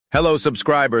Hello,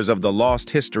 subscribers of the Lost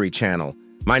History Channel.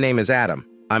 My name is Adam.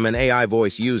 I'm an AI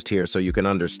voice used here so you can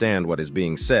understand what is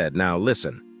being said. Now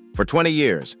listen. For 20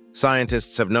 years,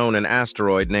 scientists have known an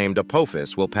asteroid named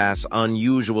Apophis will pass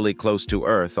unusually close to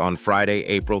Earth on Friday,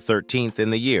 April 13th in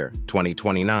the year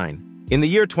 2029. In the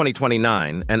year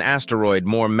 2029, an asteroid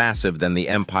more massive than the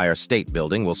Empire State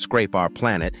Building will scrape our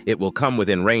planet. It will come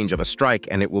within range of a strike,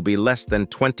 and it will be less than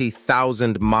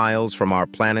 20,000 miles from our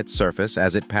planet's surface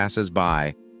as it passes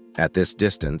by. At this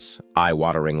distance,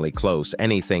 eye-wateringly close,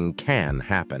 anything can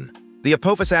happen. The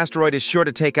Apophis asteroid is sure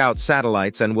to take out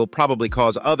satellites and will probably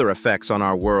cause other effects on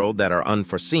our world that are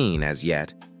unforeseen as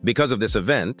yet. Because of this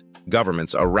event,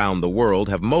 governments around the world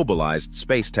have mobilized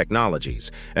space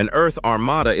technologies. An Earth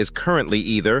armada is currently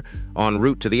either en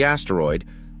route to the asteroid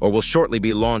or will shortly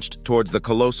be launched towards the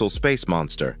colossal space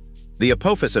monster. The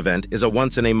Apophis event is a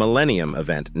once-in-a-millennium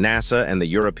event. NASA and the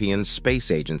European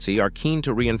Space Agency are keen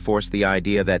to reinforce the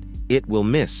idea that it will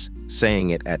miss,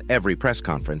 saying it at every press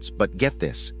conference. But get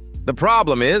this. The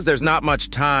problem is there's not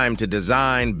much time to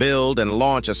design, build, and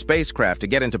launch a spacecraft to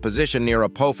get into position near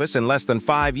Apophis in less than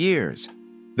 5 years.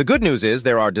 The good news is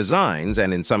there are designs,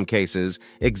 and in some cases,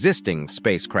 existing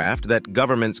spacecraft that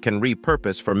governments can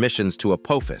repurpose for missions to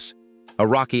Apophis, a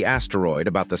rocky asteroid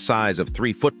about the size of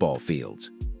 3 football fields.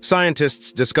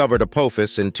 Scientists discovered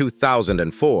Apophis in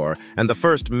 2004, and the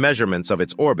first measurements of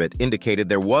its orbit indicated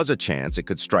there was a chance it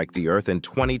could strike the Earth in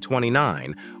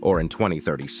 2029 or in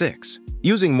 2036.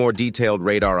 Using more detailed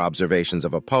radar observations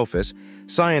of Apophis,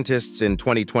 scientists in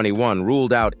 2021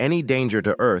 ruled out any danger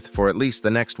to Earth for at least the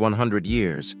next 100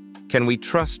 years. Can we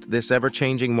trust this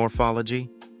ever-changing morphology?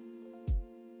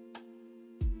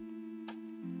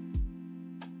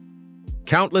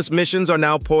 Countless missions are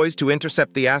now poised to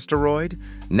intercept the asteroid.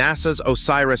 NASA's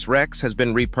OSIRIS-REx has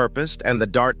been repurposed, and the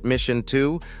DART mission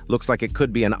 2 looks like it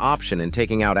could be an option in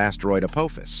taking out asteroid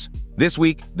Apophis. This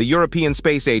week, the European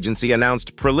Space Agency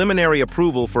announced preliminary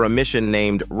approval for a mission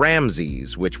named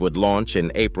Ramses, which would launch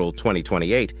in April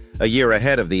 2028, a year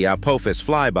ahead of the Apophis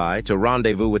flyby to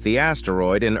rendezvous with the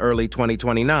asteroid in early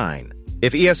 2029.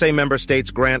 If ESA member states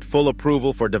grant full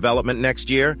approval for development next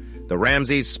year, the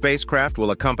Ramses spacecraft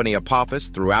will accompany Apophis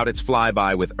throughout its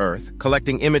flyby with Earth,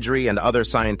 collecting imagery and other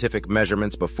scientific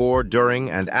measurements before, during,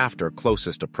 and after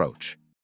closest approach.